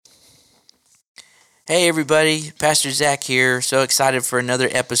Hey everybody, Pastor Zach here. So excited for another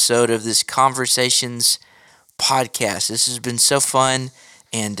episode of this Conversations podcast. This has been so fun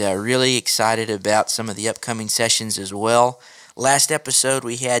and really excited about some of the upcoming sessions as well. Last episode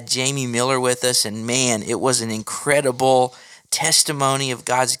we had Jamie Miller with us, and man, it was an incredible testimony of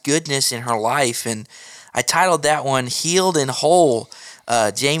God's goodness in her life. And I titled that one Healed and Whole,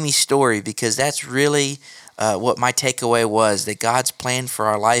 Jamie's story, because that's really what my takeaway was, that God's plan for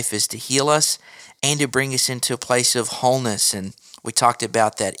our life is to heal us and to bring us into a place of wholeness. And we talked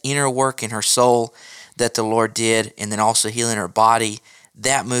about that inner work in her soul that the Lord did, and then also healing her body,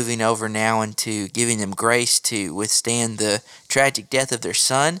 that moving over now into giving them grace to withstand the tragic death of their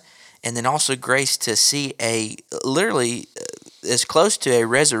son, and then also grace to see a literally as close to a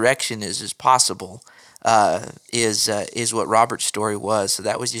resurrection as possible, is what Robert's story was. So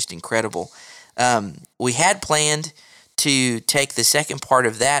that was just incredible. We had planned to take the second part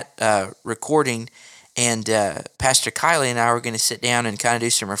of that recording, and Pastor Kylie and I were going to sit down and kind of do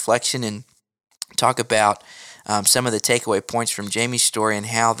some reflection and talk about some of the takeaway points from Jamie's story and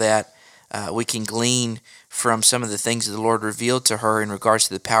how that we can glean from some of the things that the Lord revealed to her in regards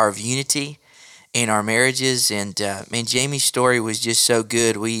to the power of unity in our marriages. And man, Jamie's story was just so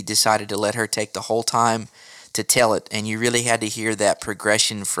good, we decided to let her take the whole time to tell it. And you really had to hear that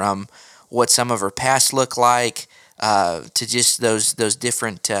progression from what some of her past looked like to just those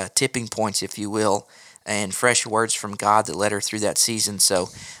different tipping points, if you will, and fresh words from God that led her through that season. So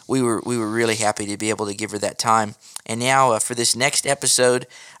we were really happy to be able to give her that time. And now for this next episode,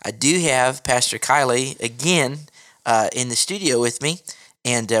 I do have Pastor Kylie again in the studio with me,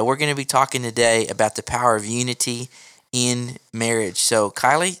 and we're going to be talking today about the power of unity in marriage. So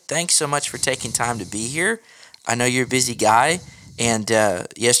Kylie, thanks so much for taking time to be here. I know you're a busy guy, and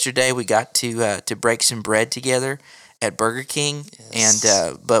yesterday we got to break some bread together at Burger King, Yes.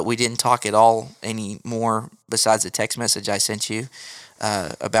 and but we didn't talk at all anymore besides the text message I sent you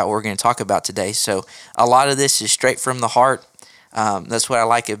about what we're going to talk about today. So a lot of this is straight from the heart. That's what I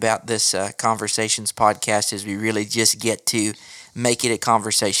like about this Conversations podcast, is we really just get to make it a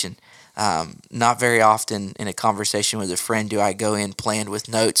conversation. Not very often in a conversation with a friend do I go in planned with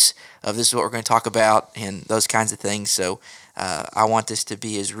notes of this is what we're going to talk about and those kinds of things. So I want this to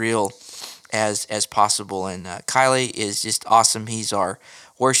be as real as possible. And Kylie is just awesome. He's our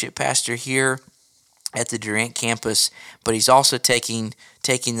worship pastor here at the Durant campus, but he's also taking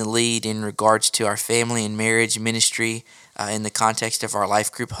the lead in regards to our family and marriage ministry in the context of our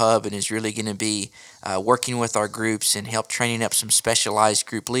Life Group Hub, and is really going to be working with our groups and help training up some specialized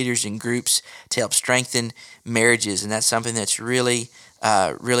group leaders and groups to help strengthen marriages. And that's something that's really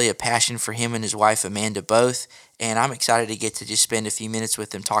a passion for him and his wife Amanda both. And I'm excited to get to just spend a few minutes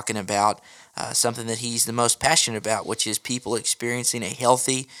with him talking about something that he's the most passionate about, which is people experiencing a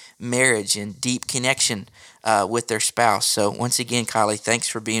healthy marriage and deep connection with their spouse. So once again, Kylie, thanks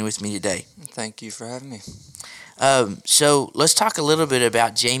for being with me today. Thank you for having me. So let's talk a little bit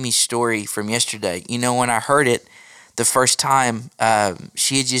about Jamie's story from yesterday. You know, when I heard it the first time,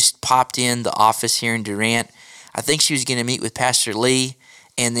 she had just popped in the office here in Durant. I think she was going to meet with Pastor Lee,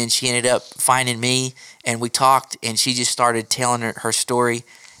 and then she ended up finding me, and we talked, and she just started telling her story.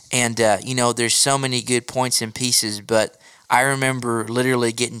 And, there's so many good points and pieces, but I remember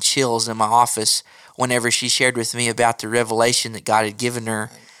literally getting chills in my office whenever she shared with me about the revelation that God had given her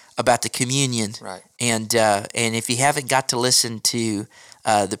about the communion. Right. And if you haven't got to listen to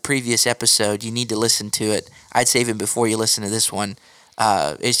the previous episode, you need to listen to it. I'd say even before you listen to this one.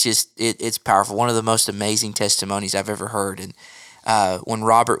 It's powerful. One of the most amazing testimonies I've ever heard. And when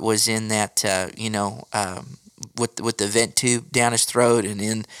Robert was in that, with the vent tube down his throat and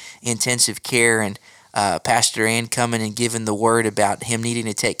in intensive care, and Pastor Ann coming and giving the word about him needing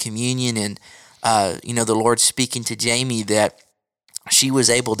to take communion, and the Lord speaking to Jamie that she was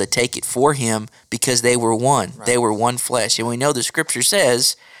able to take it for him because they were one. Right. They were one flesh. And we know the scripture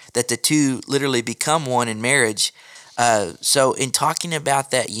says that the two literally become one in marriage. So in talking about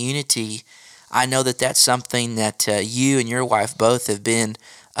that unity, I know that that's something that you and your wife both have been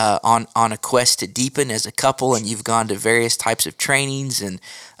on a quest to deepen as a couple, and you've gone to various types of trainings and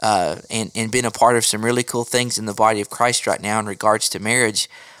been a part of some really cool things in the body of Christ right now in regards to marriage.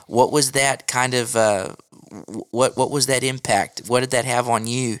 What was that kind of what was that impact? What did that have on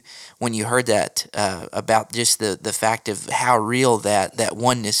you when you heard that about just the fact of how real that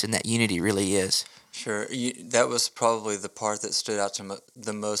oneness and that unity really is? Sure. That was probably the part that stood out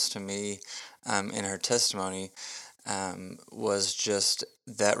the most to me in her testimony, was just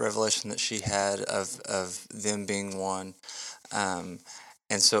that revelation that she had of them being one. And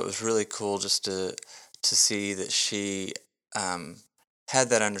so it was really cool just to see that she had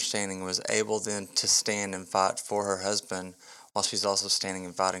that understanding, was able then to stand and fight for her husband while she's also standing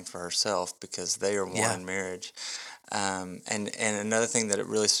and fighting for herself, because they are one Yeah. in marriage. And another thing that it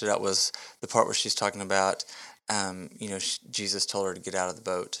really stood out was the part where she's talking about, Jesus told her to get out of the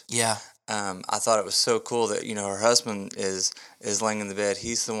boat. Yeah. I thought it was so cool that her husband is laying in the bed.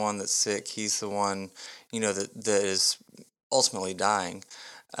 He's the one that's sick. He's the one that is ultimately dying,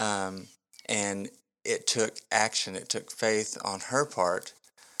 and it took action. It took faith on her part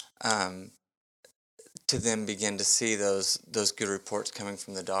to then begin to see those good reports coming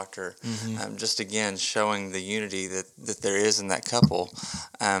from the doctor. Just again showing the unity that there is in that couple,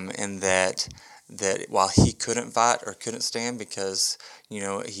 and that while he couldn't fight or couldn't stand because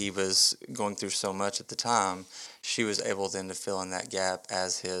he was going through so much at the time, she was able then to fill in that gap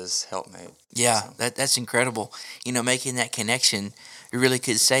as his helpmate. Yeah, So, that's incredible. Making that connection, you really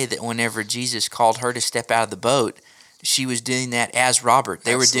could say that whenever Jesus called her to step out of the boat, she was doing that as Robert.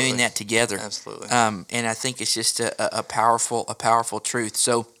 They were doing Absolutely. that together. Absolutely. And I think it's just a powerful truth.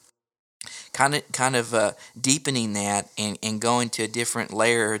 So kind of deepening that and going to a different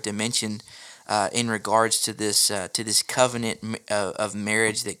layer or dimension in regards to this covenant of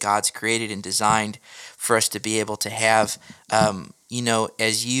marriage that God's created and designed for us to be able to have.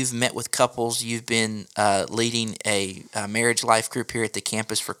 As you've met with couples, you've been leading a marriage life group here at the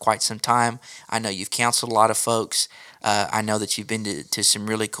campus for quite some time. I know you've counseled a lot of folks. I know that you've been to some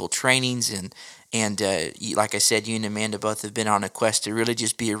really cool trainings, and like I said, you and Amanda both have been on a quest to really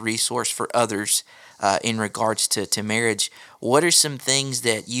just be a resource for others in regards to marriage. What are some things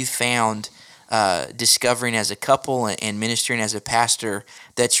that you found discovering as a couple and ministering as a pastor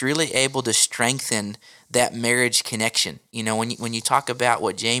that's really able to strengthen that marriage connection? When you talk about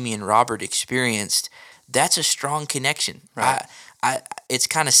what Jamie and Robert experienced, that's a strong connection. Right. It's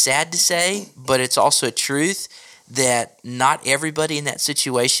kind of sad to say, but it's also truth that not everybody in that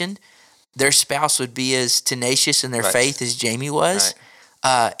situation, their spouse would be as tenacious in their Right. faith as Jamie was.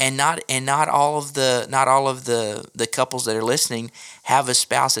 Right. And not all of the couples that are listening have a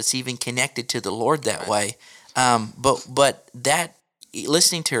spouse that's even connected to the Lord that way. But that,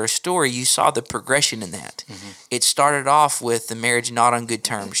 listening to her story, you saw the progression in that. It started off with the marriage not on good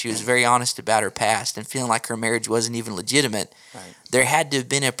terms. She was very honest about her past and feeling like her marriage wasn't even legitimate. Right. There had to have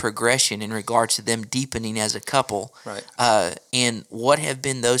been a progression in regards to them deepening as a couple. Right. And what have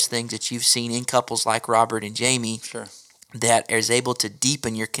been those things that you've seen in couples like Robert and Jamie Sure. that is able to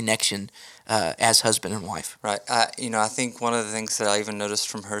deepen your connection as husband and wife? Right. I think one of the things that I even noticed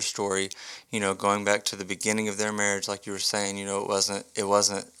from her story, going back to the beginning of their marriage, like you were saying, it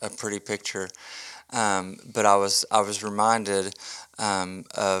wasn't a pretty picture. But I was reminded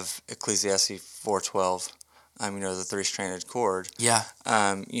of Ecclesiastes 4:12. The three-stranded cord. Yeah.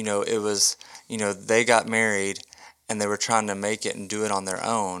 It was, they got married and they were trying to make it and do it on their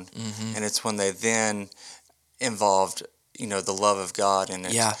own. And it's when they then involved, the love of God in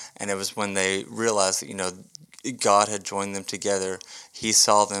it. Yeah. And it was when they realized that, God had joined them together. He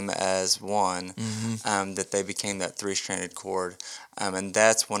saw them as one, that they became that three-stranded cord. And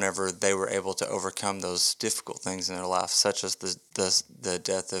that's whenever they were able to overcome those difficult things in their life, such as the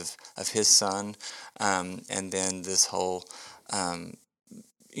death of his son, and then this whole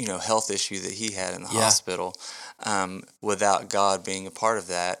health issue that he had in the hospital. Without God being a part of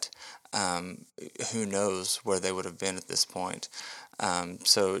that, who knows where they would have been at this point.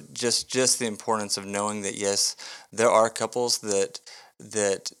 So just the importance of knowing that, yes, there are couples that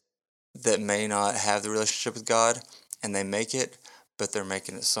may not have the relationship with God and they make it, but they're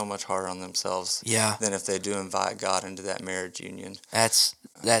making it so much harder on themselves than if they do invite God into that marriage union. That's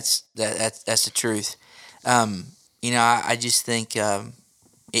the truth. I just think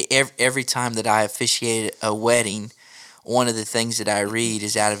every time that I officiated a wedding, one of the things that I read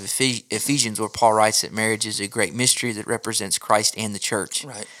is out of Ephesians, where Paul writes that marriage is a great mystery that represents Christ and the church.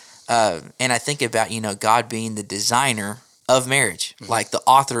 Right. And I think about, God being the designer of marriage, like the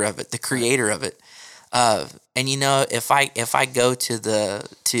author of it, the creator of it. And if I go to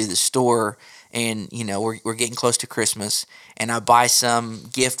the store and we're getting close to Christmas and I buy some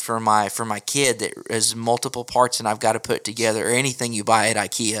gift for my kid that is multiple parts and I've got to put it together, or anything you buy at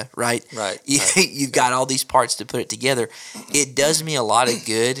IKEA, right? Right. You've got all these parts to put it together. It does me a lot of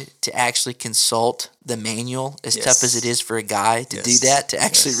good to actually consult the manual, as tough as it is for a guy to do that, to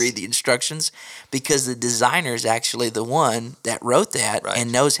actually read the instructions, because the designer is actually the one that wrote that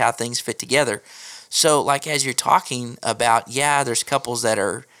and knows how things fit together. So, like, as you're talking about, there's couples that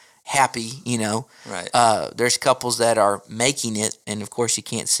are happy, there's couples that are making it, and of course you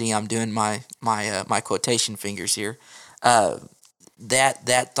can't see I'm doing my quotation fingers here.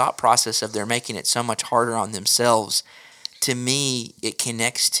 That thought process of they're making it so much harder on themselves. to me, it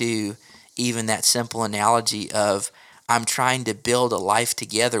connects to even that simple analogy of I'm trying to build a life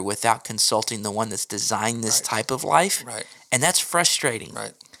together without consulting the one that's designed this Right. type of life. Right. And that's frustrating.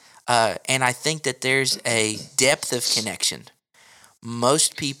 Right. And I think that there's a depth of connection.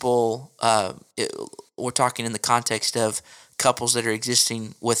 Most people, we're talking in the context of couples that are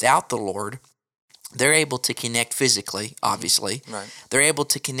existing without the Lord, they're able to connect physically, obviously. Right. They're able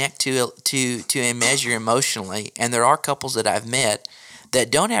to connect to a measure emotionally. And there are couples that I've met that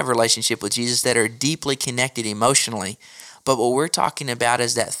don't have a relationship with Jesus that are deeply connected emotionally. But what we're talking about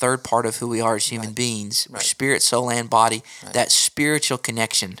is that third part of who we are as human Right. beings, Right. spirit, soul, and body, Right. that spiritual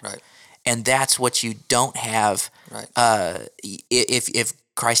connection. Right. And that's what you don't have Right. if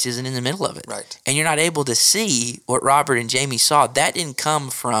Christ isn't in the middle of it. Right. And you're not able to see what Robert and Jamie saw. That didn't come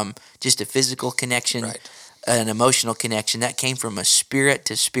from just a physical connection, Right. an emotional connection. That came from a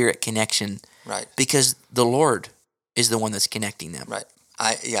spirit-to-spirit connection Right. because the Lord is the one that's connecting them. Right.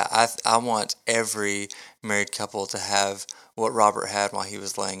 I want every married couple to have what Robert had while he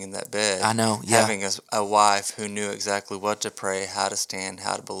was laying in that bed. I know, yeah. Having a wife who knew exactly what to pray, how to stand,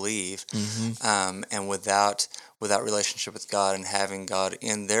 how to believe, and without relationship with God and having God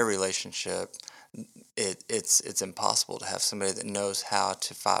in their relationship, it's impossible to have somebody that knows how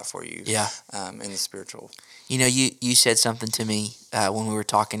to fight for you. Yeah. In the spiritual. You know, you said something to me when we were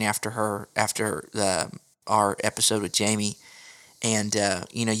talking after our episode with Jamie. And,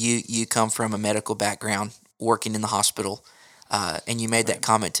 you come from a medical background, working in the hospital, and you made that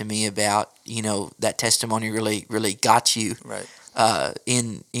comment to me about, that testimony really, really got you Right.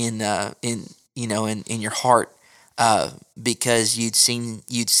 in your heart because you'd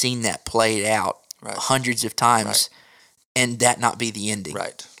seen that played out Right. hundreds of times, Right. and that not be the ending.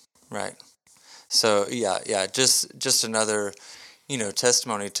 Right. Right. So just another,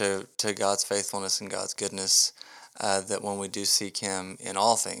 testimony to God's faithfulness and God's goodness. That when we do seek Him in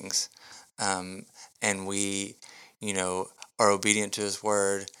all things, and we, are obedient to His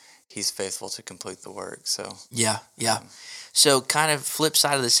word, He's faithful to complete the work. So Yeah. So kind of flip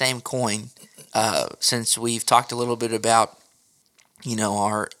side of the same coin, since we've talked a little bit about,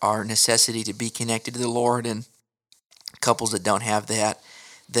 our necessity to be connected to the Lord, and couples that don't have that,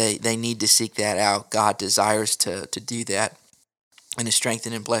 they need to seek that out. God desires to do that and to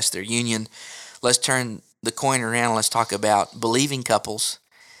strengthen and bless their union. Let's turn the coin around. Let's talk about believing couples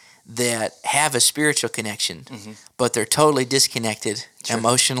that have a spiritual connection, but they're totally disconnected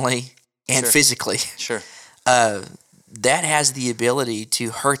emotionally and Sure. physically. Sure. That has the ability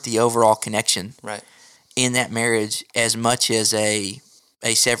to hurt the overall connection Right. in that marriage as much as a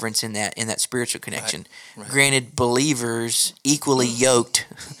severance in that spiritual connection. Right. Granted, believers equally yoked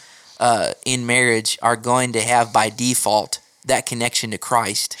in marriage are going to have by default that connection to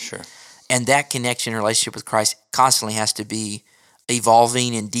Christ. Sure. And that connection, relationship with Christ, constantly has to be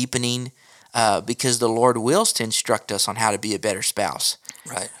evolving and deepening because the Lord wills to instruct us on how to be a better spouse.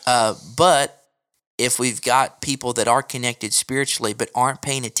 Right. But if we've got people that are connected spiritually but aren't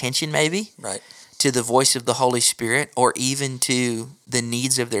paying attention maybe Right. to the voice of the Holy Spirit or even to the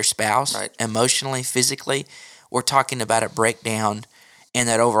needs of their spouse, Right. emotionally, physically, we're talking about a breakdown in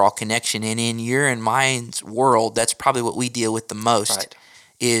that overall connection. And in your and mine's world, that's probably what we deal with the most. Right.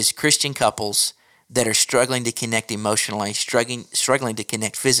 Is Christian couples that are struggling to connect emotionally, struggling to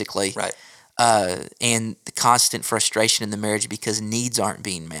connect physically, Right. And the constant frustration in the marriage because needs aren't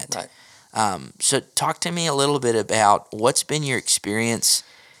being met. Right. So talk to me a little bit about what's been your experience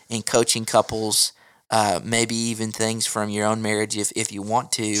in coaching couples, maybe even things from your own marriage if you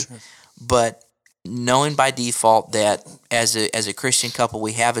want to, Sure. but knowing by default that as a Christian couple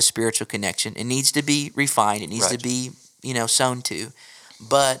we have a spiritual connection. It needs to be refined. It needs to Right. be sown to.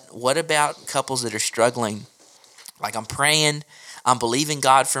 But what about couples that are struggling? Like, I'm praying, I'm believing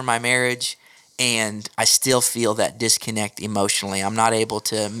God for my marriage, and I still feel that disconnect emotionally. I'm not able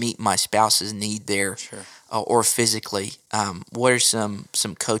to meet my spouse's need there, Sure. or physically. What are some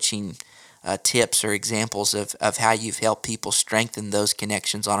coaching tips or examples of how you've helped people strengthen those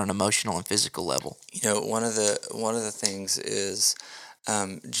connections on an emotional and physical level? One of the things is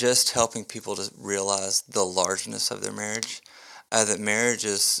just helping people to realize the largeness of their marriage. That marriage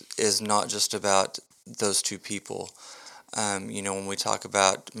is not just about those two people. When we talk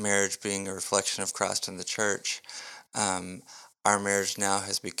about marriage being a reflection of Christ in the church, our marriage now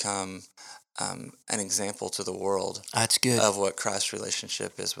has become an example to the world That's good. of what Christ's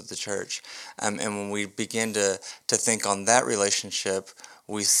relationship is with the church. And when we begin to think on that relationship,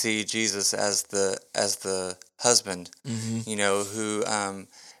 we see Jesus as the husband,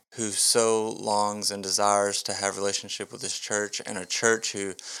 who so longs and desires to have relationship with his church, and a church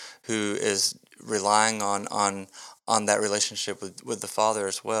who is relying on on that relationship with the Father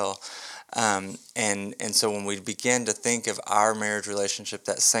as well. And so when we begin to think of our marriage relationship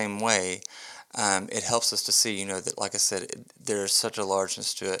that same way, it helps us to see, that, like I said, there's such a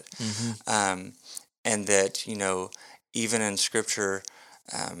largeness to it. And that, even in Scripture,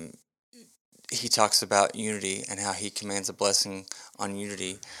 he talks about unity and how he commands a blessing on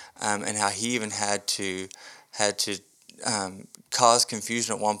unity, and how he even had to cause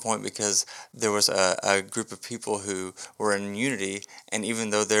confusion at one point because there was a group of people who were in unity, and even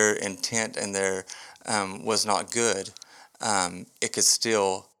though their intent and their was not good, it could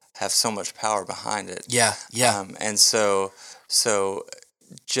still have so much power behind it. Yeah. And so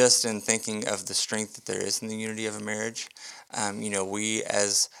just in thinking of the strength that there is in the unity of a marriage, we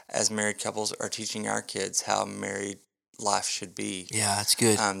as married couples are teaching our kids how married life should be. Yeah, that's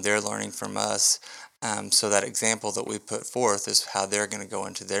good. They're learning from us. So that example that we put forth is how they're going to go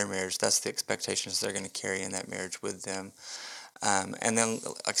into their marriage. That's the expectations they're going to carry in that marriage with them. And then,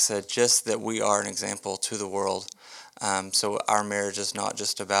 like I said, just that we are an example to the world. So our marriage is not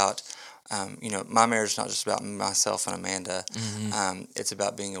just about, my marriage is not just about myself and Amanda. It's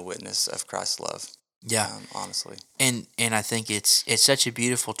about being a witness of Christ's love. Yeah. Honestly. And I think it's such a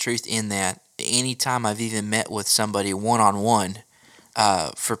beautiful truth in that anytime I've even met with somebody one-on-one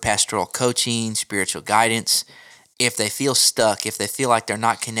for pastoral coaching, spiritual guidance, if they feel stuck, if they feel like they're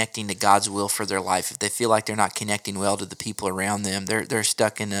not connecting to God's will for their life, if they feel like they're not connecting well to the people around them, they're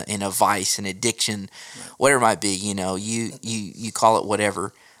stuck in a vice, an addiction, whatever it might be, you call it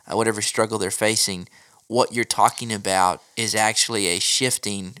whatever struggle they're facing. What you're talking about is actually a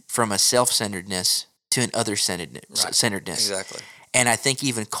shifting from a self-centeredness to an other-centeredness. Exactly. And I think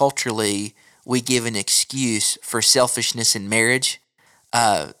even culturally, we give an excuse for selfishness in marriage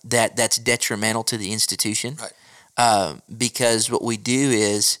that's detrimental to the institution. Right. Because what we do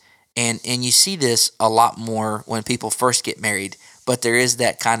is, and you see this a lot more when people first get married, but there is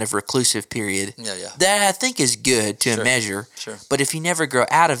that kind of reclusive period that I think is good to a measure. Sure. But if you never grow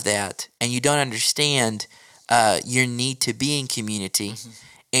out of that and you don't understand your need to be in community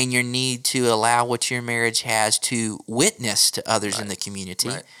and your need to allow what your marriage has to witness to others in the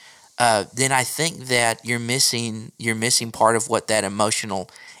community, then I think that you're missing part of what that emotional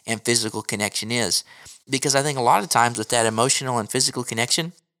and physical connection is. Because I think a lot of times with that emotional and physical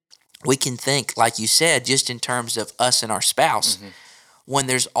connection, we can think, like you said, just in terms of us and our spouse, when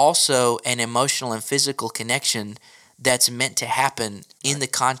there's also an emotional and physical connection that's meant to happen in the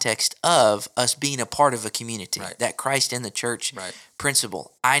context of us being a part of a community, that Christ in the church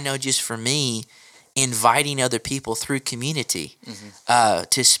principle. I know just for me, inviting other people through community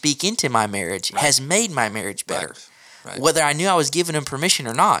to speak into my marriage has made my marriage better, whether I knew I was giving them permission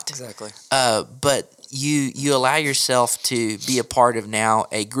or not. Exactly. But you allow yourself to be a part of now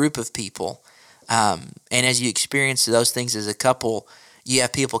a group of people, and as you experience those things as a couple, you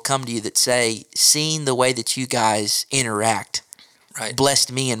have people come to you that say, seeing the way that you guys interact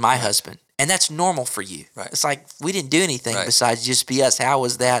blessed me and my husband. And that's normal for you. It's like, we didn't do anything besides just be us. How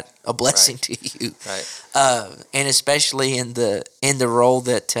was that a blessing to you? And especially in the role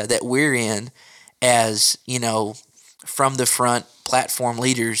that we're in as, from the front platform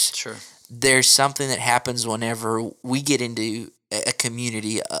leaders, there's something that happens whenever we get into a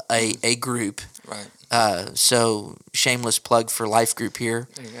community, a group. So shameless plug for Life Group here.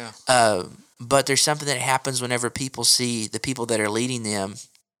 There you go. But there's something that happens whenever people see the people that are leading them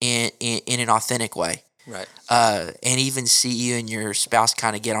in an authentic way. And even see you and your spouse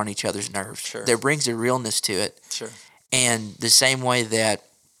kind of get on each other's nerves. There brings a realness to it. And the same way that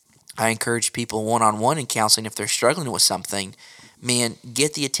I encourage people one-on-one in counseling, if they're struggling with something, man,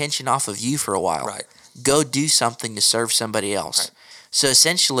 get the attention off of you for a while. Go do something to serve somebody else. So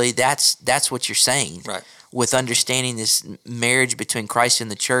essentially, that's what you're saying. With understanding this marriage between Christ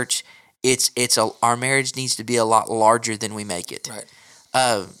and the church, our marriage needs to be a lot larger than we make it.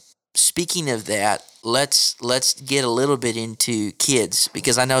 Speaking of that, let's get a little bit into kids,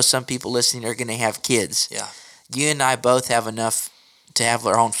 because I know some people listening are going to have kids. You and I both have enough to have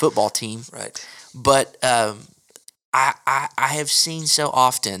our own football team. But I have seen so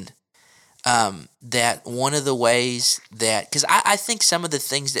often that one of the ways that, because I think some of the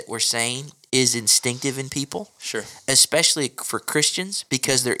things that we're saying is instinctive in people, especially for Christians,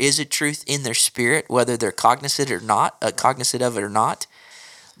 because there is a truth in their spirit, whether they're cognizant of it or not,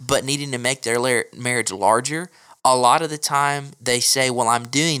 but needing to make their marriage larger. A lot of the time they say, well, I'm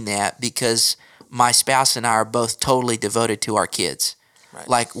doing that because my spouse and I are both totally devoted to our kids.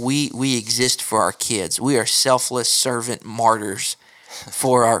 Like we exist for our kids. We are selfless servant martyrs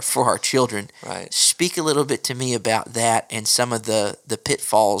for our children. Speak a little bit to me about that and some of the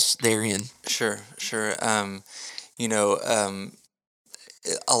pitfalls therein. Sure. you know,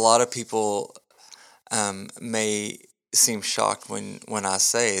 a lot of people may seem shocked when I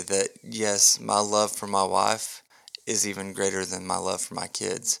say that, yes, my love for my wife is even greater than my love for my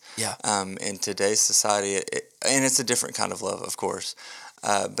kids. Yeah. In today's society, and it's a different kind of love, of course,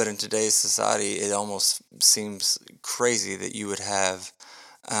 but in today's society, it almost seems crazy that you would have,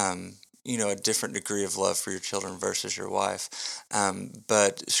 a different degree of love for your children versus your wife.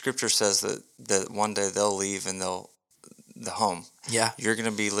 But Scripture says that one day they'll leave and the home. Yeah. You're going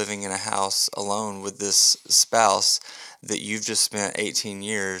to be living in a house alone with this spouse that you've just spent 18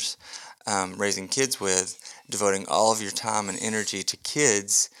 years raising kids with, devoting all of your time and energy to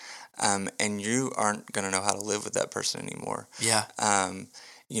kids, and you aren't going to know how to live with that person anymore. Yeah. And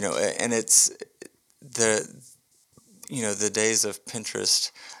it's the days of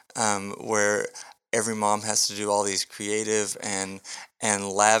Pinterest, where every mom has to do all these creative and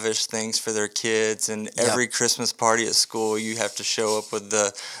lavish things for their kids, and every Christmas party at school you have to show up with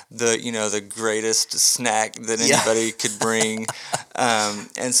the greatest snack that anybody could bring,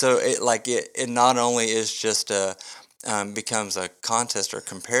 and so it not only is just becomes a contest or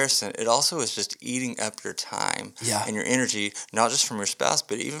comparison, it also is just eating up your time and your energy, not just from your spouse,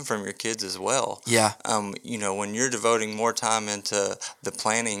 but even from your kids as well. Yeah. When you're devoting more time into the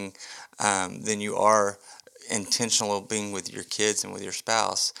planning than you are intentional being with your kids and with your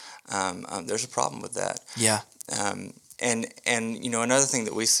spouse, there's a problem with that. Yeah. And another thing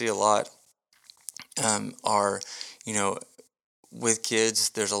that we see a lot are, with kids,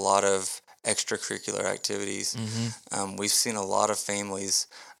 there's a lot of extracurricular activities. We've seen a lot of families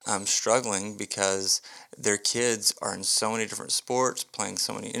struggling because their kids are in so many different sports, playing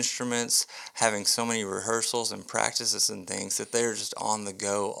so many instruments, having so many rehearsals and practices and things that they're just on the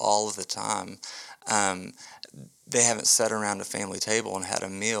go all of the time. They haven't sat around a family table and had a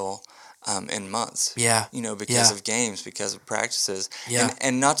meal in months. Yeah. Because of games, because of practices. Yeah.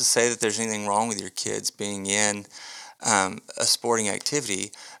 And not to say that there's anything wrong with your kids being in a sporting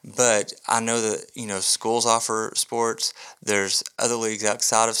activity, but I know that schools offer sports. There's other leagues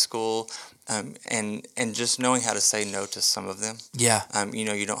outside of school, and just knowing how to say no to some of them. Yeah.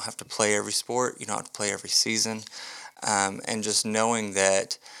 You don't have to play every sport. You don't have to play every season, and just knowing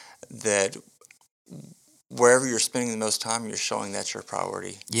that wherever you're spending the most time, you're showing that's your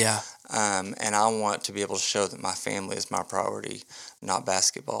priority. Yeah. And I want to be able to show that my family is my priority, not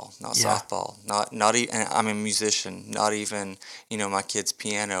basketball, not softball, not even. And I'm a musician, not even my kids'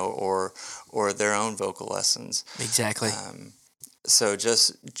 piano or their own vocal lessons. Exactly. So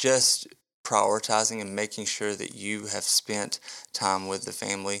just prioritizing and making sure that you have spent time with the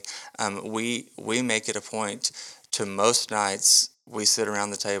family. We make it a point to most nights we sit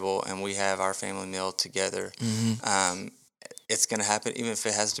around the table and we have our family meal together. Mm-hmm. It's going to happen even if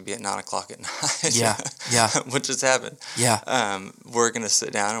it has to be at 9 o'clock at night. Yeah. Which has happened. Yeah. We're going to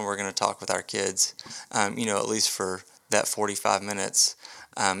sit down and we're going to talk with our kids, at least for that 45 minutes,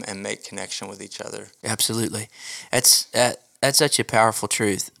 and make connection with each other. Absolutely. That's such a powerful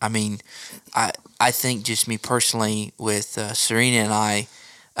truth. I mean, I think just me personally with Serena and I,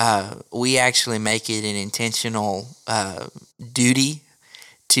 we actually make it an intentional duty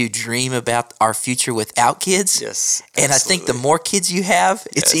to dream about our future without kids. Yes, and absolutely. I think the more kids you have,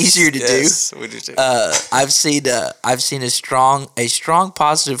 it's easier to do. Yes, we do too. I've seen a strong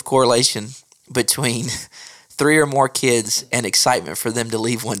positive correlation between 3 or more kids and excitement for them to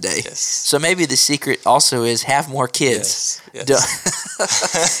leave one day. Yes. So maybe the secret also is have more kids. Yes.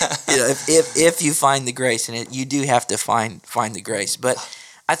 If you find the grace in it, you do have to find the grace. But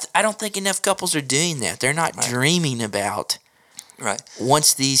I don't think enough couples are doing that. They're not dreaming about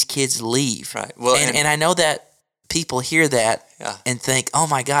once these kids leave. Right. Well, and I know that people hear that and think, oh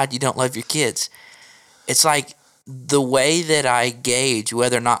my God, you don't love your kids. It's like the way that I gauge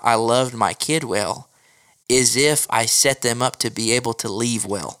whether or not I loved my kid well is if I set them up to be able to leave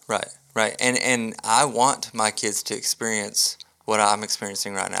well. Right. And I want my kids to experience what I'm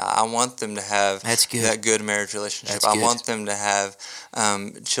experiencing right now. I want them to have that good marriage relationship. I want them to have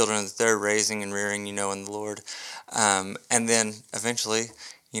children that they're raising and rearing, in the Lord. And then eventually,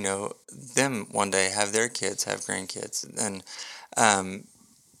 them one day have their kids, have grandkids. And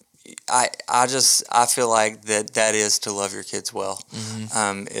I feel like that is to love your kids well,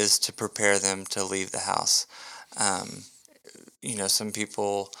 is to prepare them to leave the house. Some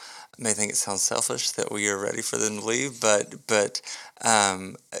people may think it sounds selfish that we are ready for them to leave, but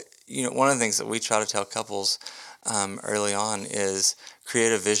one of the things that we try to tell couples early on is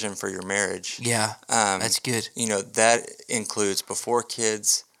create a vision for your marriage. Yeah, that's good. That includes before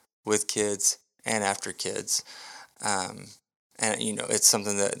kids, with kids, and after kids. And it's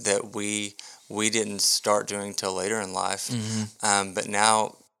something that we we didn't start doing till later in life. But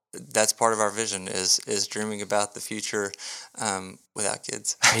now that's part of our vision is dreaming about the future without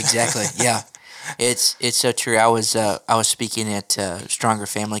kids. Exactly. Yeah. It's so true. I was speaking at Stronger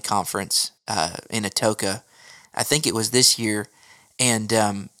Family Conference in Atoka. I think it was this year. And,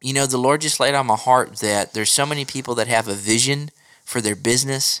 the Lord just laid on my heart that there's so many people that have a vision for their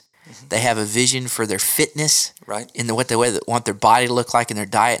business. They have a vision for their fitness, right? In the way they want their body to look like in their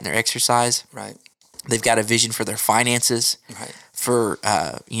diet and their exercise, right? They've got a vision for their finances, right? For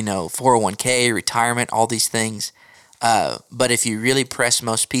 401k, retirement, all these things. But if you really press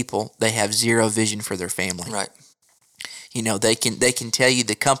most people, they have zero vision for their family. Right. They can tell you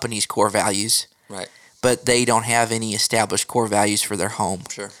the company's core values, right? But they don't have any established core values for their home.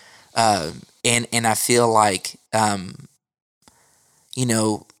 Sure. And I feel like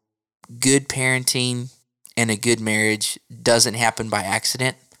good parenting and a good marriage doesn't happen by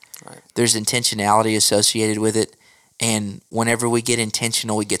accident. Right. There's intentionality associated with it, and whenever we get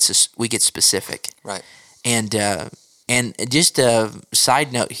intentional, we get specific. Right. And just a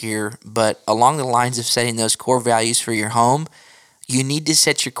side note here, but along the lines of setting those core values for your home, you need to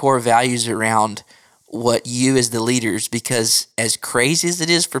set your core values around what you as the leaders, because as crazy as it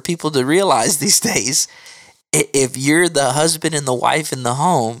is for people to realize these days, if you're the husband and the wife in the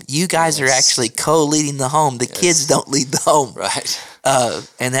home, you guys are actually co-leading the home. The kids don't lead the home. Right.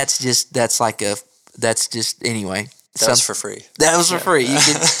 And that's anyway. That was for free. That was for free.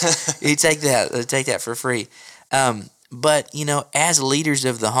 You take that for free. But as leaders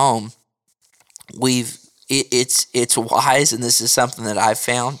of the home, it's wise, and this is something that I've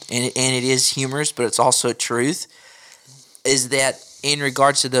found, and it is humorous, but it's also truth, is that in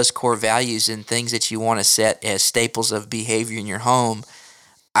regards to those core values and things that you want to set as staples of behavior in your home,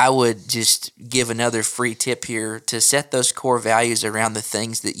 I would just give another free tip here to set those core values around the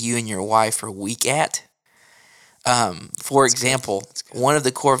things that you and your wife are weak at. For example, one of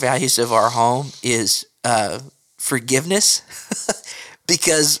the core values of our home is forgiveness,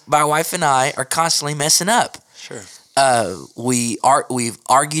 because my wife and I are constantly messing up. Sure. We've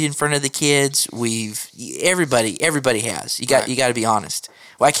argued in front of the kids. Everybody has. You got to be honest.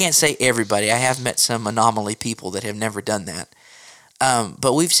 Well, I can't say everybody. I have met some anomaly people that have never done that.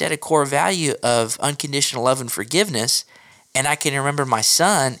 But we've set a core value of unconditional love and forgiveness. And I can remember my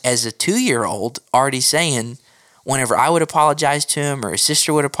son as a 2-year-old already saying, whenever I would apologize to him, or his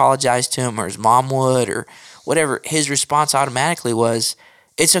sister would apologize to him, or his mom would, or whatever, his response automatically was,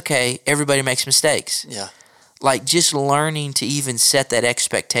 "It's okay. Everybody makes mistakes." Yeah. Like, just learning to even set that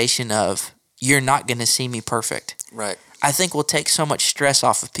expectation of, you're not going to see me perfect. Right. I think will take so much stress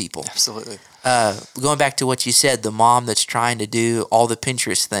off of people. Absolutely. Going back to what you said, the mom that's trying to do all the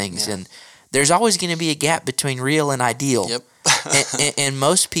Pinterest things, and there's always going to be a gap between real and ideal. Yep. and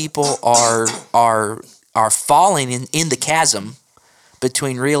most people are falling in the chasm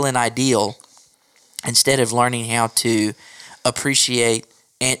between real and ideal, instead of learning how to appreciate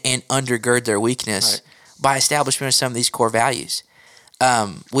and undergird their weakness by establishment of some of these core values.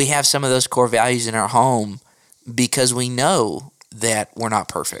 We have some of those core values in our home because we know that we're not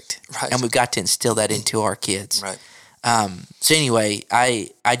perfect. Right. And we've got to instill that into our kids. Right. So anyway, I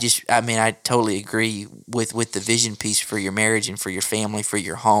totally agree with the vision piece for your marriage and for your family, for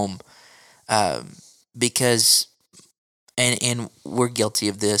your home, because, and we're guilty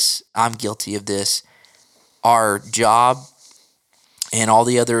of this. I'm guilty of this. Our job and all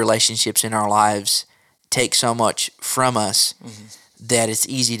the other relationships in our lives take so much from us that it's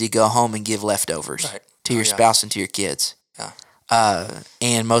easy to go home and give leftovers to your spouse and to your kids. Yeah.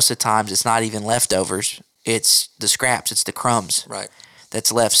 And most of the times it's not even leftovers. It's the scraps. It's the crumbs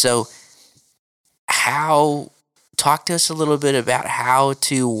that's left. So talk to us a little bit about how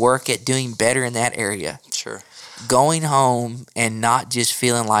to work at doing better in that area. Sure. Going home and not just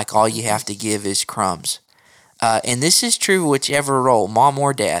feeling like all you have to give is crumbs. And this is true whichever role, mom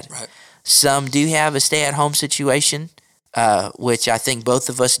or dad. Right. Some do have a stay-at-home situation, which I think both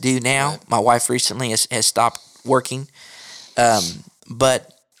of us do now. Right. My wife recently has stopped working.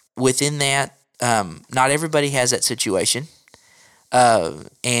 But within that, not everybody has that situation.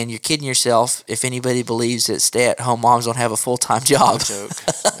 And you're kidding yourself if anybody believes that stay-at-home moms don't have a full-time job. No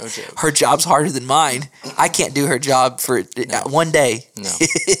joke. Her job's harder than mine. I can't do her job for one day. No.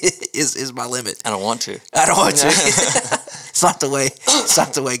 is my limit. I don't want to. I don't want to. It's not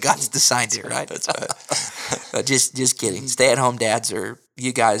the way God's designed it, right? That's right. Just kidding. Stay-at-home dads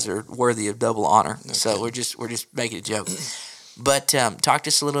you guys are worthy of double honor. No so kidding. we're just making a joke. But talk to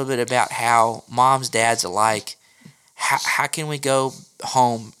us a little bit about how moms, dads alike, how can we go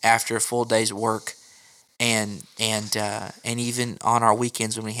home after a full day's work, and even on our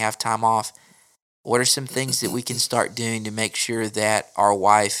weekends when we have time off, what are some things that we can start doing to make sure that our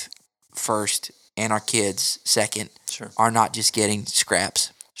wife first and our kids second Sure. are not just getting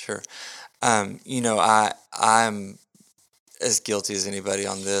scraps? Sure. I'm as guilty as anybody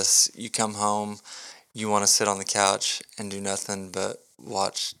on this. You come home, you want to sit on the couch and do nothing but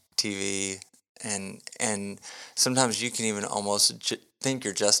watch TV, and sometimes you can even almost think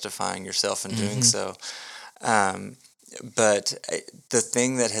you're justifying yourself in doing so. But the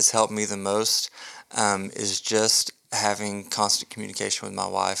thing that has helped me the most is just having constant communication with my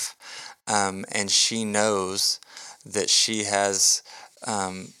wife, and she knows that she has.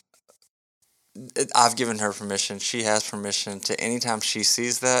 I've given her permission. She has permission to, anytime she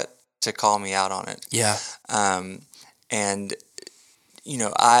sees that, to call me out on it. Yeah. And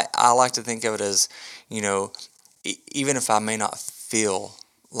I like to think of it as, even if I may not feel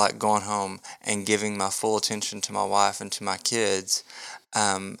like going home and giving my full attention to my wife and to my kids,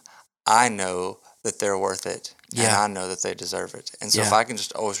 I know that they're worth it. Yeah. And I know that they deserve it. And so if Yeah. I can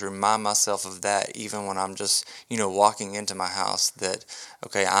just always remind myself of that, even when I'm just, walking into my house, that,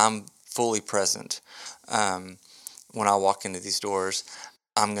 okay, I'm fully present. When I walk into these doors,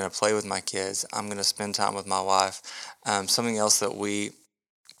 I'm going to play with my kids. I'm going to spend time with my wife. Something else that we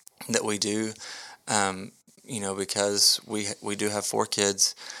do, because we do have 4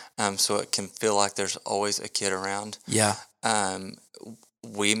 kids, so it can feel like there's always a kid around. Yeah.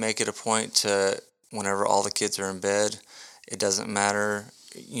 We make it a point to, whenever all the kids are in bed, it doesn't matter,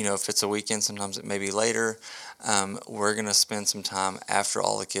 if it's a weekend, sometimes it may be later, we're going to spend some time after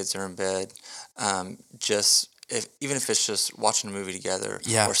all the kids are in bed, even if it's just watching a movie together,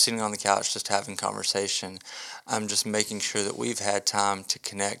 Yeah. or sitting on the couch just having conversation. I'm just making sure that we've had time to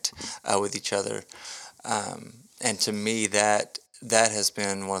connect with each other. And to me, that has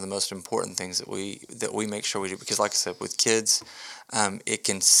been one of the most important things that we make sure we do, because, like I said, with kids, it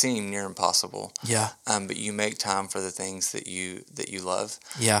can seem near impossible. Yeah. But you make time for the things that you love.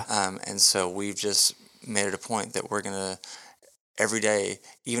 Yeah. And so we've just made it a point that we're gonna, every day,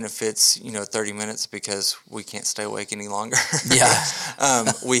 even if it's 30 minutes because we can't stay awake any longer. Yeah.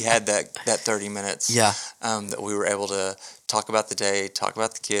 We had that 30 minutes. Yeah. That we were able to talk about the day, talk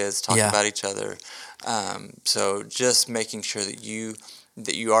about the kids, talk Yeah. about each other. So just making sure that you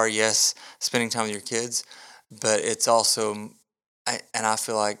are, yes, spending time with your kids, but it's also, I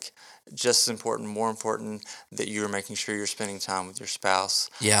feel like, just as important, more important, that you're making sure you're spending time with your spouse.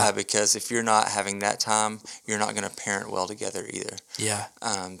 Yeah. Because if you're not having that time, you're not going to parent well together either. Yeah.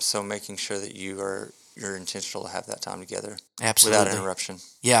 So making sure that you're intentional to have that time together. Absolutely. Without interruption.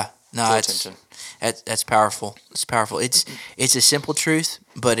 Yeah. No, Full it's attention. that's powerful. It's powerful. It's a simple truth,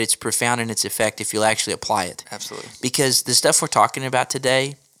 but it's profound in its effect if you'll actually apply it. Absolutely. Because the stuff we're talking about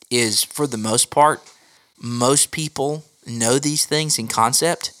today is, for the most part, most people know these things in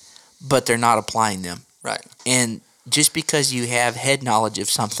concept, but they're not applying them. Right. And just because you have head knowledge of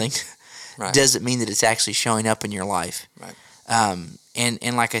something Right. doesn't mean that it's actually showing up in your life. Right.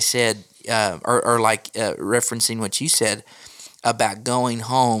 And like I said, referencing what you said about going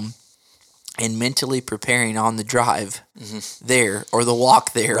home and mentally preparing on the drive there, or the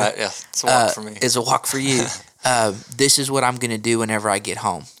walk there. Right. Yeah. It's a walk for me. Is a walk for you. This is what I'm going to do whenever I get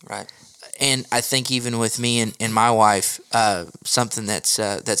home. Right. And I think even with me and my wife, something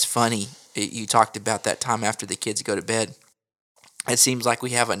that's funny, you talked about that time after the kids go to bed. It seems like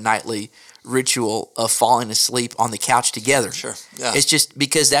we have a nightly ritual of falling asleep on the couch together. Sure. Yeah. It's just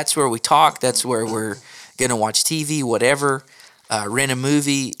because that's where we talk. That's where we're going to watch TV, whatever, rent a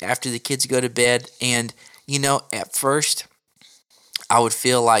movie after the kids go to bed. And, at first I would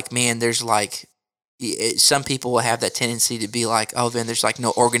feel like, man, there's like, some people will have that tendency to be like, oh, man, there's like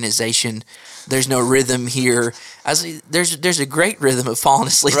no organization. There's no rhythm here. I was like, there's a great rhythm of falling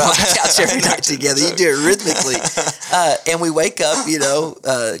asleep on the couch every night together. You do it rhythmically. And we wake up,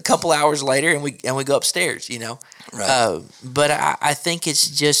 a couple hours later and we go upstairs, Right. But I think it's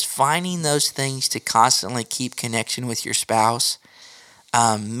just finding those things to constantly keep connection with your spouse.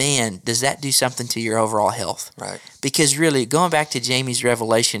 Man, does that do something to your overall health? Right. Because really, going back to Jamie's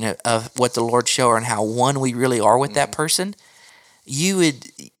revelation of what the Lord showed her and how one we really are with that person,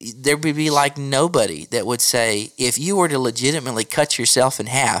 there would be like nobody that would say, if you were to legitimately cut yourself in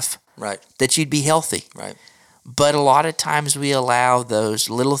half, Right. that you'd be healthy. Right. But a lot of times we allow those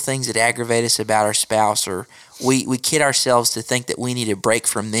little things that aggravate us about our spouse, or we kid ourselves to think that we need a break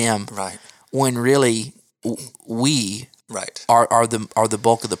from them, Right. when really we Right. are the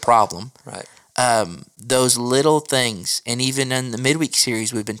bulk of the problem. Right. Those little things, and even in the midweek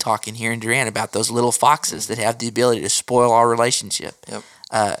series, we've been talking here in Durant about those little foxes that have the ability to spoil our relationship. Yep.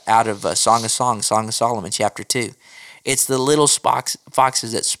 Out of Song of Songs, Song of Solomon, chapter 2. It's the little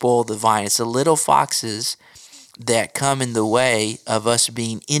foxes that spoil the vine. It's the little foxes that come in the way of us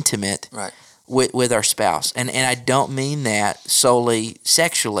being intimate Right. with our spouse. And I don't mean that solely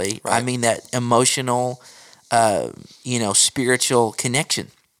sexually. Right. I mean that emotional, spiritual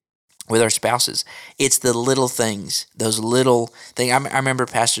connection with our spouses. It's the little things, those little things. I remember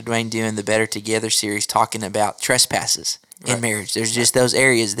Pastor Dwayne doing the Better Together series talking about trespasses in marriage. There's just those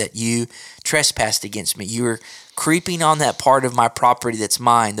areas that you trespassed against me. You were creeping on that part of my property that's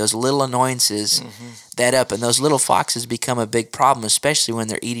mine. Those little annoyances that up, and those little foxes become a big problem, especially when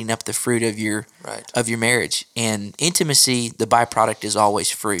they're eating up the fruit of your marriage. And intimacy, the byproduct is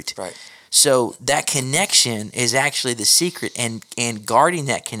always fruit. Right. So that connection is actually the secret, and guarding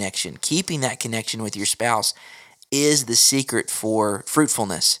that connection, keeping that connection with your spouse is the secret for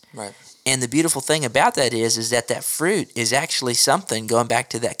fruitfulness. Right. And the beautiful thing about that is that fruit is actually something, going back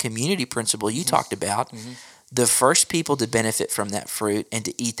to that community principle you talked about, the first people to benefit from that fruit and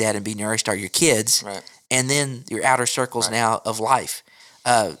to eat that and be nourished are your kids, and then your outer circles now of life.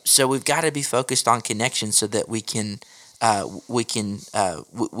 So we've got to be focused on connection so that we can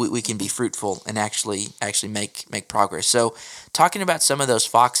be fruitful and actually make progress. So talking about some of those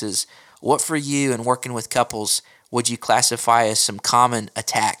foxes, what for you and working with couples would you classify as some common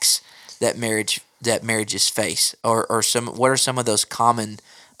attacks that marriages face, or what are some of those common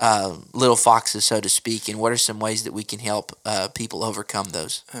little foxes, so to speak, and what are some ways that we can help people overcome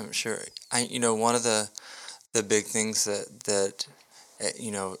those? Sure. One of the big things that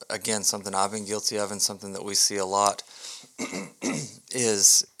again, something I've been guilty of and something that we see a lot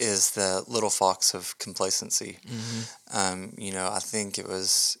is the little fox of complacency. I think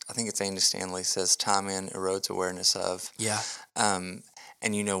it's Andy Stanley says time in erodes awareness of. Yeah. And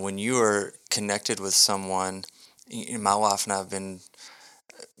when you are connected with someone, my wife and I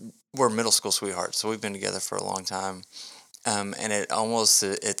we're middle school sweethearts, so we've been together for a long time. And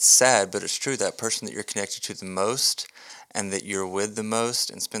it's sad, but it's true, that person that you're connected to the most and that you're with the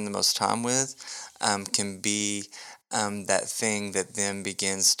most and spend the most time with can be that thing that then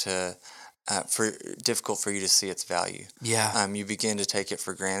begins to difficult for you to see its value. Yeah. You begin to take it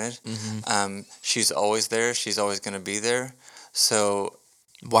for granted. She's always there. She's always going to be there. So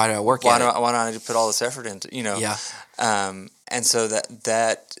why do I work at it? Why do I need to put all this effort into, Yeah. And so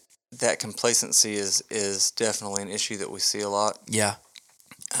that complacency is definitely an issue that we see a lot. Yeah.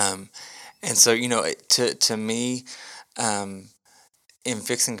 And so, to me, in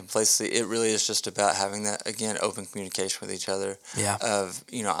fixing complacency, it really is just about having that, again, open communication with each other. Yeah. Of,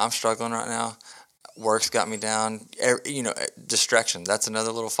 I'm struggling right now. Work's got me down. Distraction, that's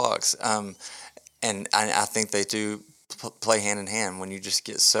another little fox. And I think they do play hand in hand when you just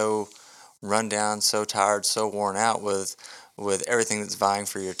get so run down, so tired, so worn out with everything that's vying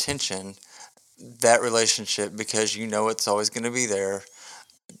for your attention. That relationship, because it's always going to be there,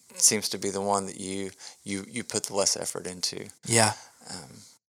 seems to be the one that you put the less effort into. Yeah.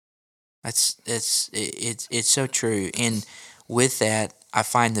 It's so true. And with that, I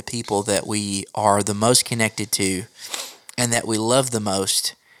find the people that we are the most connected to and that we love the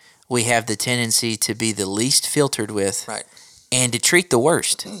most, we have the tendency to be the least filtered with, and to treat the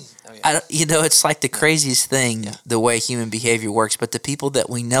worst. It's like the craziest thing, the way human behavior works. But the people that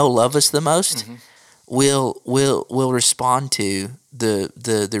we know love us the most will respond to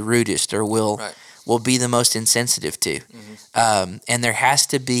the rudest, or will be the most insensitive to. And there has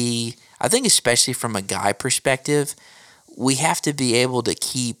to be, I think, especially from a guy perspective, we have to be able to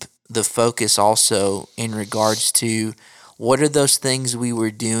keep the focus also in regards to what are those things we were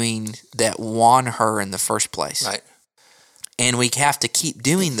doing that won her in the first place. Right. And we have to keep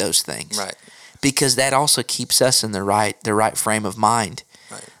doing those things. Right. Because that also keeps us in the right frame of mind.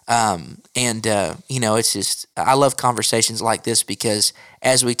 Right. It's just, I love conversations like this because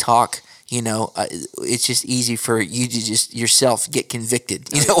as we talk, it's just easy for you to just yourself get convicted,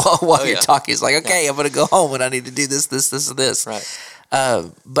 while you're talking. It's like, okay, I'm going to go home and I need to do this, and this. Right.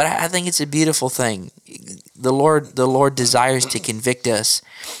 But I think it's a beautiful thing. The Lord desires to convict us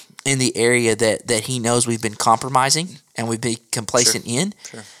in the area that He knows we've been compromising and we've been complacent in,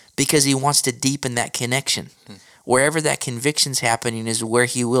 because He wants to deepen that connection. Wherever that conviction's happening is where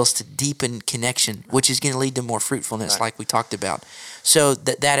He wills to deepen connection, which is going to lead to more fruitfulness, like we talked about. So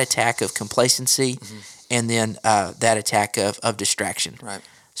that attack of complacency, and then that attack of distraction. Right.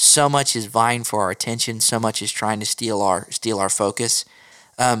 So much is vying for our attention. So much is trying to steal our focus.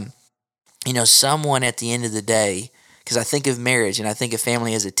 Someone at the end of the day, because I think of marriage and I think of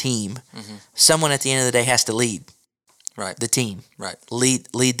family as a team. Someone at the end of the day has to lead. Right. The team. Right.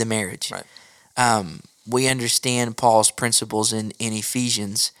 Lead the marriage. Right. We understand Paul's principles in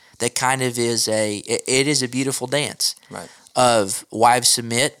Ephesians that kind of is it is a beautiful dance Right. of wives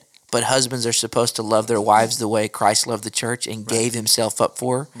submit, but husbands are supposed to love their wives the way Christ loved the church and gave himself up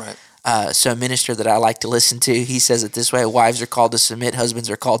for her. Right. So a minister that I like to listen to, he says it this way: wives are called to submit, husbands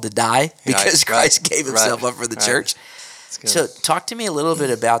are called to die, because Christ gave himself up for the church. So talk to me a little bit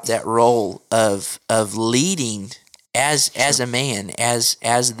about that role of leading as a man, as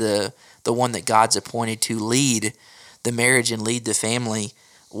the one that God's appointed to lead the marriage and lead the family.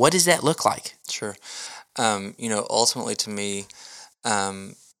 What does that look like? Sure. Ultimately to me,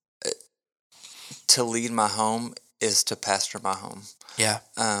 to lead my home is to pastor my home. Yeah.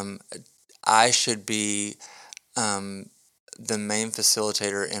 I should be the main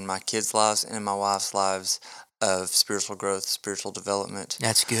facilitator in my kids' lives and in my wife's lives of spiritual growth, spiritual development.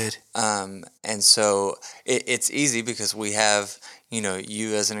 That's good. And so it's easy because we have,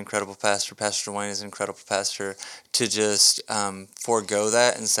 you as an incredible pastor, Pastor Dwayne is an incredible pastor, to just forego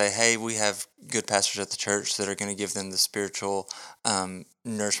that and say, hey, we have good pastors at the church that are going to give them the spiritual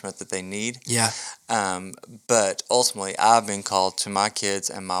nourishment that they need. Yeah. But ultimately, I've been called to my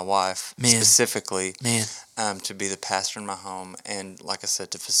kids and my wife specifically to be the pastor in my home and, like I said,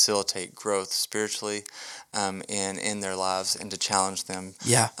 to facilitate growth spiritually in their lives and to challenge them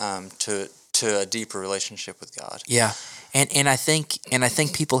to a deeper relationship with God. Yeah. And I think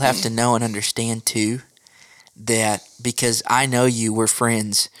people have to know and understand too that, because I know you, we're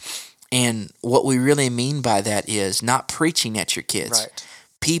friends, and what we really mean by that is not preaching at your kids. Right.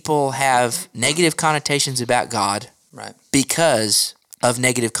 People have negative connotations about God because of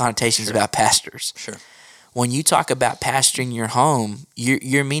negative connotations about pastors. Sure. When you talk about pastoring your home,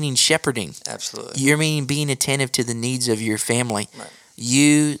 you're meaning shepherding. Absolutely. You're meaning being attentive to the needs of your family. Right.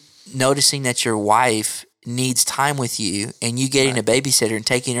 You noticing that your wife needs time with you and you getting a babysitter and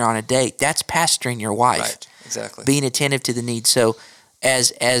taking her on a date. That's pastoring your wife. Right. Exactly. Being attentive to the needs. So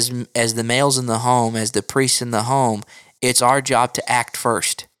as the males in the home, as the priests in the home, it's our job to act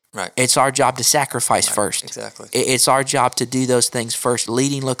first. Right. It's our job to sacrifice first. Exactly. It's our job to do those things first.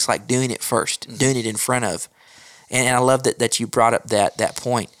 Leading looks like doing it first, doing it in front of. And I love that you brought up that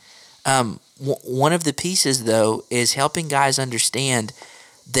point. One of the pieces, though, is helping guys understand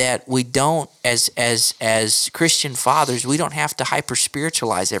that we don't, as Christian fathers, we don't have to hyper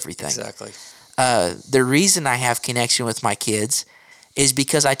spiritualize everything. Exactly. The reason I have connection with my kids is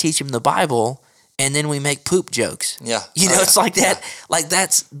because I teach them the Bible, and then we make poop jokes. Yeah. It's like that. Yeah. Like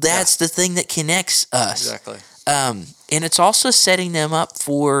that's the thing that connects us. Exactly. And it's also setting them up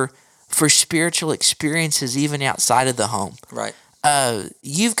for spiritual experiences even outside of the home. Right.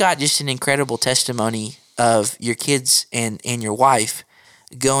 You've got just an incredible testimony of your kids and your wife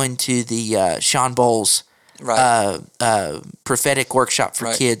going to the Sean Bowles prophetic workshop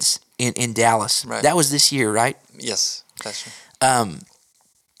for kids in Dallas. Right. That was this year, right? Yes, Pastor.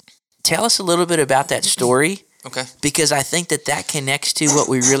 Tell us a little bit about that story. Okay. Because I think that connects to what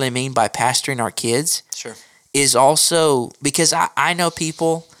we really mean by pastoring our kids. Sure. Is also, because I know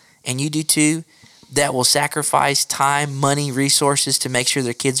people, and you do too, that will sacrifice time, money, resources to make sure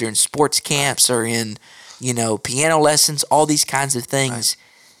their kids are in sports camps or in, piano lessons, all these kinds of things.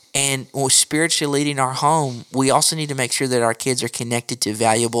 Right. And when we're spiritually leading our home, we also need to make sure that our kids are connected to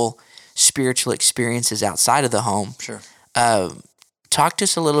valuable spiritual experiences outside of the home. Sure. Talk to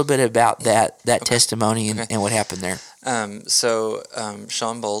us a little bit about that testimony and what happened there. So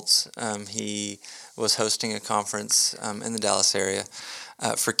Sean Bolts, he was hosting a conference in the Dallas area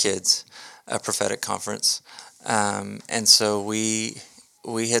for kids, a prophetic conference. And so we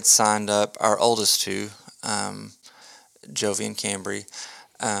had signed up our oldest two, Jovi and Cambry,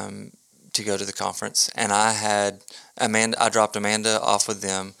 to go to the conference. And I dropped Amanda off with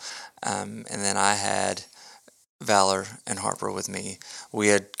them, and then I had Valor and Harper with me. We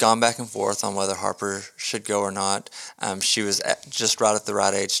had gone back and forth on whether Harper should go or not. She was just right at the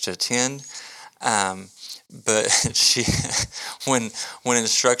right age to attend. But she, when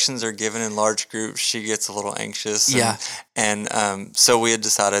instructions are given in large groups, she gets a little anxious. And so we had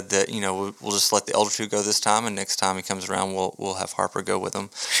decided that we'll just let the older two go this time, and next time he comes around, we'll have Harper go with him.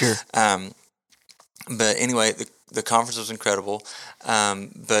 Sure. But anyway, the conference was incredible.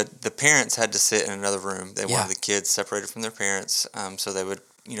 But the parents had to sit in another room. They wanted the kids separated from their parents, so they would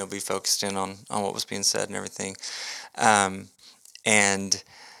be focused in on what was being said and everything. And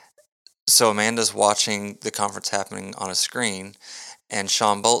so Amanda's watching the conference happening on a screen, and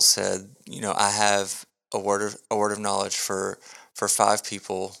Sean Bolt said, I have a word of knowledge for 5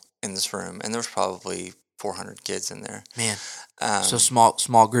 people in this room, and there was probably 400 kids in there. Man, so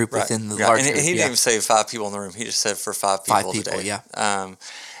small group within the large group. And he didn't even say 5 people in the room. He just said for 5 people. 5 people, today.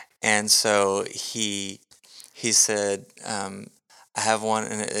 And so he said, I have one,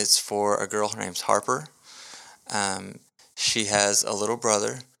 and it's for a girl. Her name's Harper. She has a little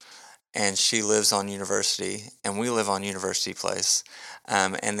brother, and she lives on University, and we live on University Place.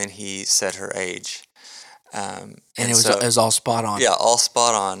 And then he said her age. And it was all spot on. Yeah, all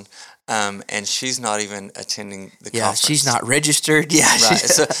spot on. And she's not even attending the conference. She's not registered. Yeah, right.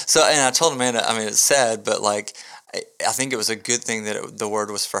 So, and I told Amanda, I mean, it's sad, but like, I think it was a good thing that the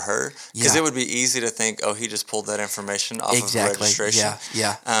word was for her, because it would be easy to think, oh, he just pulled that information off of registration.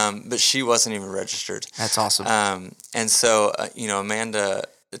 Yeah. But she wasn't even registered. That's awesome. And so, Amanda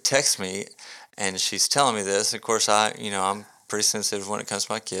texts me, and she's telling me this. Of course, I'm pretty sensitive when it comes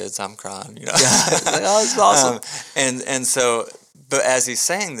to my kids. I'm crying, Yeah, that's awesome. And so, but as he's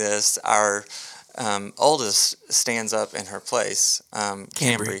saying this, our oldest stands up in her place,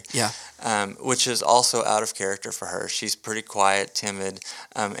 Cambry. Yeah. Which is also out of character for her. She's pretty quiet, timid,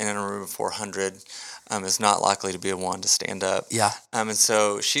 and in a room of 400 is not likely to be a one to stand up. Yeah. And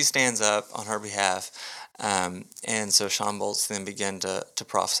so she stands up on her behalf, and so Sean Bolts then began to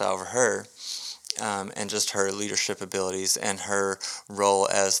prophesy over her, and just her leadership abilities and her role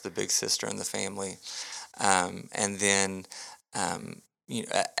as the big sister in the family. And then,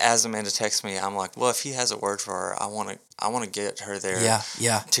 as Amanda texts me, I'm like, well, if he has a word for her, I want to get her there.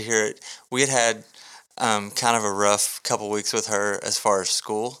 Yeah. To hear it. We had kind of a rough couple weeks with her as far as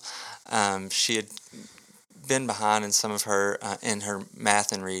school. She had been behind in some of her in her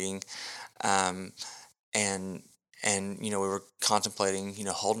math and reading, and we were contemplating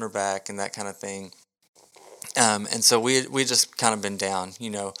holding her back and that kind of thing. And so we just kind of been down,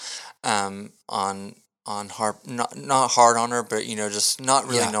 on Harp, not hard on her, but just not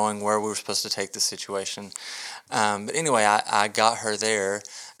really knowing where we were supposed to take the situation. But anyway, I got her there,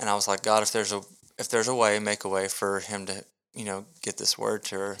 and I was like, God, if there's a way, make a way for him to get this word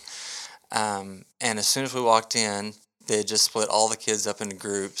to her. And as soon as we walked in, they just split all the kids up into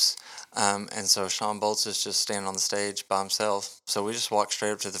groups, and so Sean Bolts is just standing on the stage by himself. So we just walked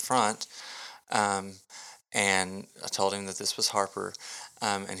straight up to the front, and I told him that this was Harper.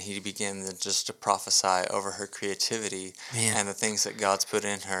 And he began to prophesy over her creativity and the things that God's put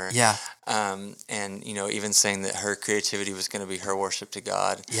in her. Yeah. And even saying that her creativity was going to be her worship to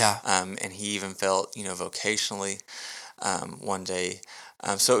God. Yeah. And he even felt vocationally one day.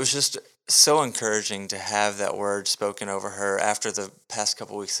 So it was just so encouraging to have that word spoken over her after the past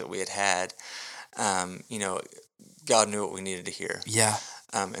couple weeks that we had. God knew what we needed to hear. Yeah.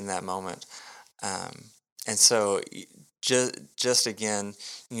 In that moment. And so just again,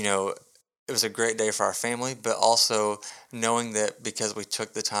 it was a great day for our family, but also knowing that because we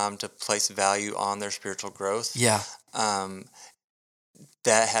took the time to place value on their spiritual growth,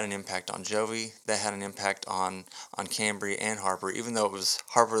 that had an impact on Jovi, that had an impact on Cambry and Harper, even though it was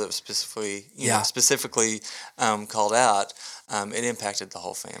Harper that was specifically called out, it impacted the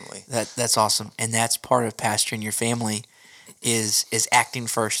whole family. That's awesome. And that's part of pastoring your family is acting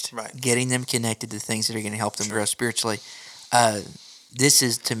first, right? Getting them connected to things that are going to help them grow spiritually. This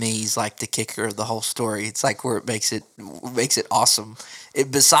is, to me, is like the kicker of the whole story. It's like where it makes it awesome.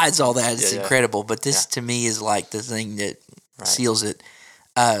 Besides all that, it's incredible. But this to me is like the thing that seals it.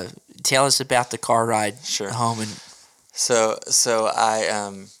 Tell us about the car ride home. And so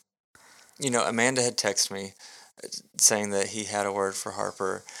I Amanda had texted me saying that he had a word for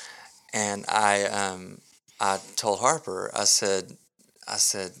Harper, and I told Harper, I said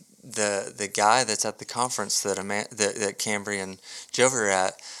the guy that's at the conference that Cambry and Jovi are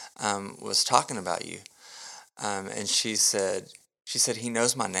at was talking about you, and she said he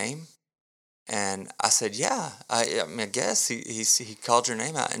knows my name, and I said I guess he called your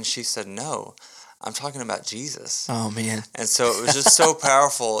name out, and she said no, I'm talking about Jesus. Oh man! And so it was just so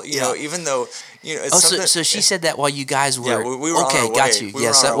powerful, even though it's so she said that while you guys were we were okay, on our got way. you.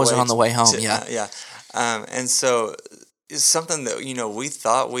 Yes, that wasn't on the way home. And so it's something that we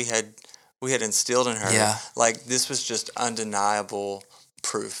thought we had instilled in her. Yeah. Like this was just undeniable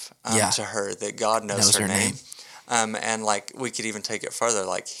proof to her that God knows her name. And like we could even take it further.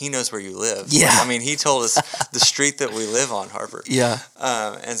 Like he knows where you live. Yeah. Like, I mean, he told us the street that we live on, Harper. Yeah.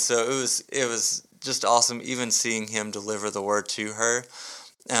 And so it was just awesome, even seeing him deliver the word to her.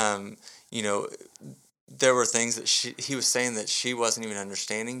 There were things that he was saying that she wasn't even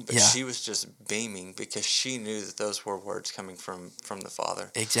understanding, but she was just beaming because she knew that those were words coming from the Father.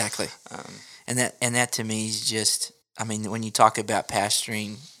 Exactly. And that to me is just, I mean, when you talk about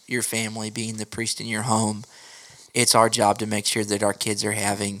pastoring your family, being the priest in your home, it's our job to make sure that our kids are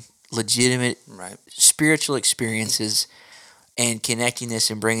having legitimate spiritual experiences and connecting this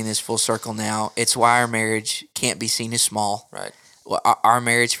and bringing this full circle now. It's why our marriage can't be seen as small. Right. well, our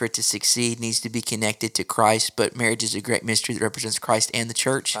marriage, for it to succeed, needs to be connected to Christ, but marriage is a great mystery that represents Christ and the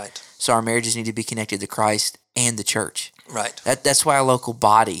church. Right. So our marriages need to be connected to Christ and the church. Right. That's why a local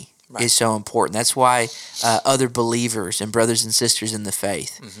body Right. is so important. That's why other believers and brothers and sisters in the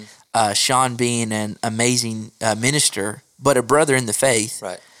faith, Sean being an amazing minister, but a brother in the faith,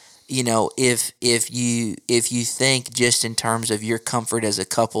 Right. you know, if you think just in terms of your comfort as a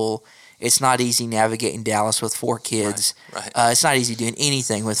couple, it's not easy navigating Dallas with 4 kids. Right. It's not easy doing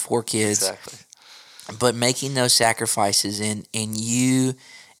anything with 4 kids. Exactly. But making those sacrifices and you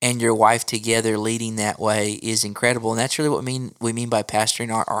and your wife together leading that way is incredible. And that's really what we mean by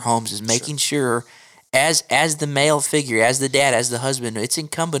pastoring our homes, is making sure as the male figure, as the dad, as the husband, it's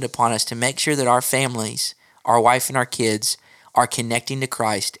incumbent upon us to make sure that our families, our wife and our kids, are connecting to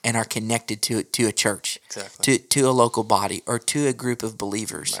Christ and are connected to a church, Exactly. to a local body, or to a group of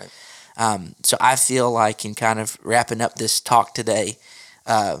believers. Right. So I feel like, in kind of wrapping up this talk today,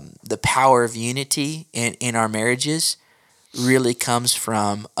 the power of unity in our marriages really comes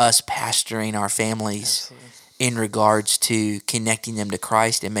from us pastoring our families Absolutely. in regards to connecting them to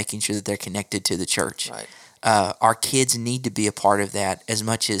Christ and making sure that they're connected to the church. Right. Our kids need to be a part of that as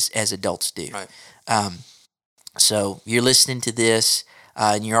much as adults do. Right. So you're listening to this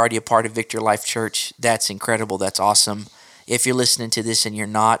and you're already a part of Victory Life Church. That's incredible. That's awesome. If you're listening to this and you're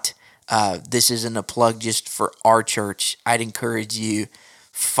not, this isn't a plug just for our church. I'd encourage you,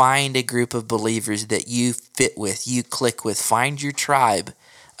 find a group of believers that you fit with, you click with. Find your tribe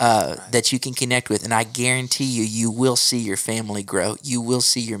that you can connect with, and I guarantee you will see your family grow. You will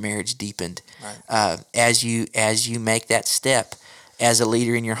see your marriage deepened as you make that step as a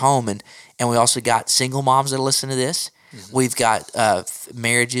leader in your home. And we also got single moms that listen to this. We've got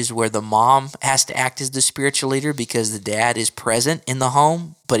marriages where the mom has to act as the spiritual leader because the dad is present in the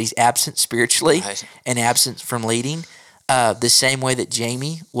home, but he's absent spiritually and absent from leading. The same way that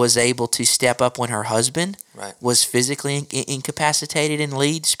Jamie was able to step up when her husband was physically incapacitated and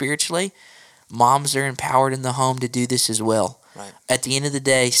lead spiritually, moms are empowered in the home to do this as well. Right. At the end of the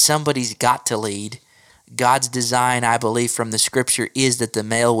day, somebody's got to lead. God's design, I believe, from the scripture is that the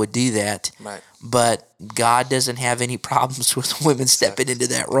male would do that. Right. But God doesn't have any problems with women stepping into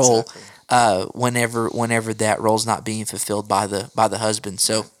that role whenever that role's not being fulfilled by the husband.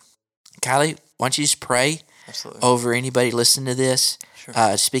 So, Kylie, why don't you just pray over anybody listening to this?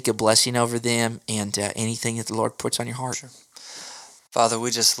 Sure. Speak a blessing over them and anything that the Lord puts on your heart. Sure. Father,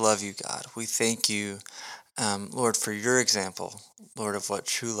 we just love you, God. We thank you, Lord, for your example, Lord, of what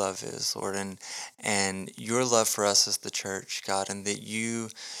true love is, Lord, and your love for us as the church, God, and that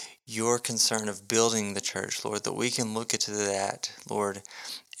your concern of building the church, Lord, that we can look into that, Lord,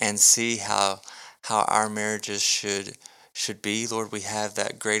 and see how our marriages should be, Lord. We have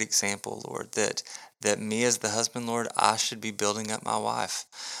that great example, Lord, that me as the husband, Lord, I should be building up my wife,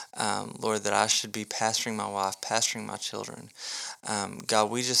 Lord, that I should be pastoring my wife, pastoring my children.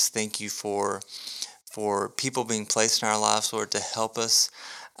 God, we just thank you for people being placed in our lives, Lord, to help us,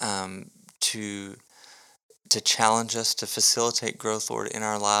 to challenge us, to facilitate growth, Lord, in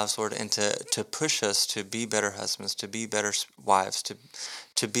our lives, Lord, and to push us to be better husbands, to be better wives,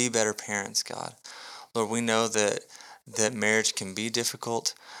 to be better parents, God. Lord, we know that marriage can be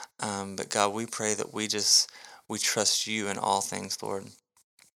difficult, but God, we pray that we trust you in all things, Lord.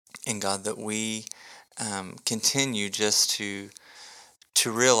 And God, that we continue just to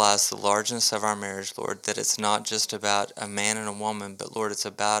realize the largeness of our marriage, Lord, that it's not just about a man and a woman, but Lord, it's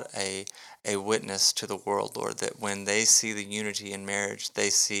about a witness to the world, Lord, that when they see the unity in marriage, they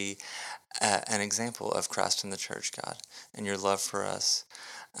see an example of Christ in the church, God, and your love for us.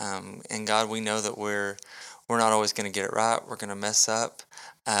 And God, we know that we're not always going to get it right. We're going to mess up,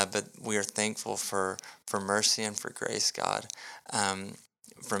 but we are thankful for mercy and for grace, God,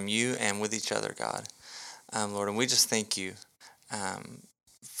 from you and with each other, God, Lord. And we just thank you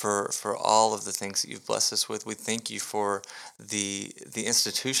for all of the things that you've blessed us with. We thank you for the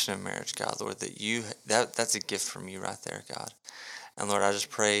institution of marriage, God, Lord, that's a gift from you right there, God. And Lord, I just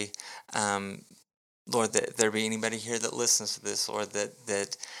pray, Lord, that there be anybody here that listens to this, Lord,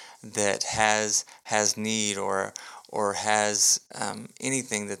 that has need or has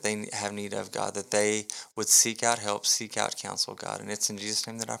anything that they have need of, God, that they would seek out help, seek out counsel, God. And it's in Jesus'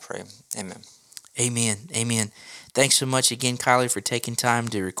 name that I pray. Amen. Amen. Amen. Thanks so much again, Kylie, for taking time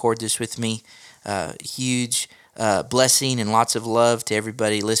to record this with me. Huge blessing and lots of love to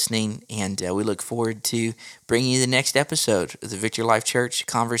everybody listening. And we look forward to bringing you the next episode of the Victory Life Church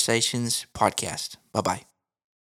Conversations podcast. Bye-bye.